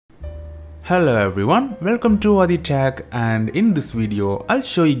Hello everyone, welcome to Athi Tech, and in this video I'll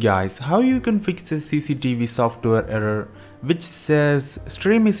show you guys how you can fix the CCTV software error which says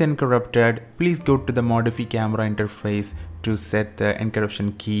stream is encrypted. Please go to the modify camera interface to set the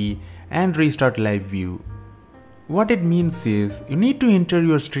encryption key and restart live view. What it means is you need to enter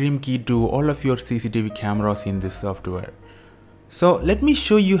your stream key to all of your CCTV cameras in this software. So let me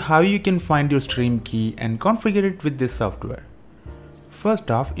show you how you can find your stream key and configure it with this software.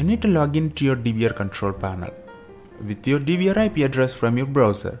 First off, you need to log into your DVR control panel with your DVR IP address from your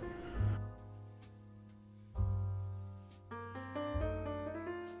browser.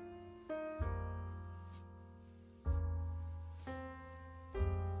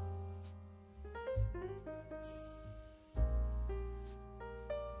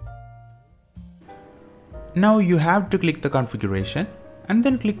 Now you have to click the configuration and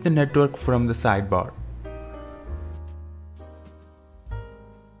then click the network from the sidebar.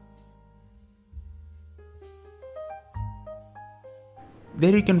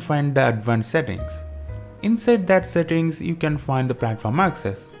 There you can find the advanced settings. Inside that settings you can find the platform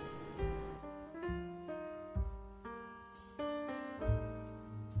access.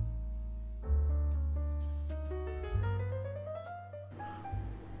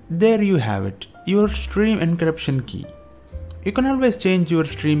 There you have it, your stream encryption key. You can always change your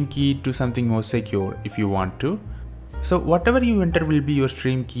stream key to something more secure if you want to. So whatever you enter will be your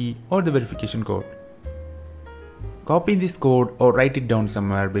stream key or the verification code. Copy this code or write it down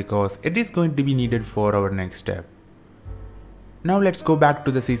somewhere because it is going to be needed for our next step. Now let's go back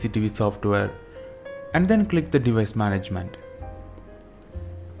to the CCTV software and then click the device management.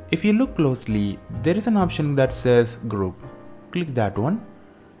 If you look closely, there is an option that says group. Click that one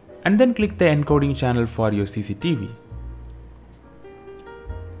and then click the encoding channel for your CCTV.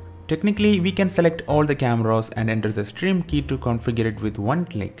 Technically, we can select all the cameras and enter the stream key to configure it with one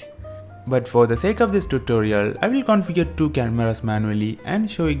click. But for the sake of this tutorial, I will configure 2 cameras manually and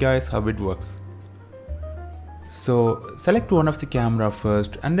show you guys how it works. So select one of the camera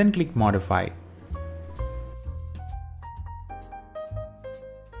first and then click modify.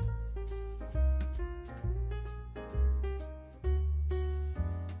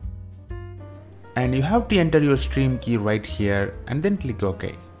 And you have to enter your stream key right here and then click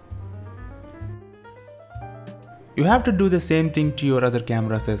OK. You have to do the same thing to your other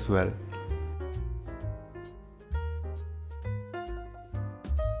cameras as well.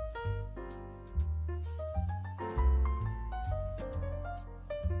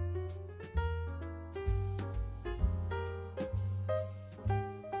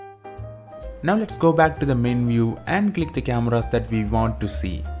 Now let's go back to the main view and click the cameras that we want to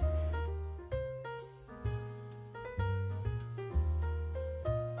see.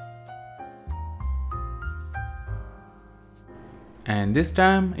 And this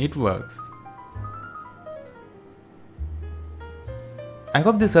time it works. I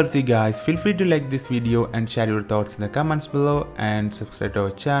hope this helps you guys. Feel free to like this video and share your thoughts in the comments below and subscribe to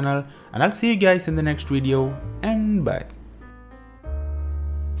our channel, and I'll see you guys in the next video, and bye.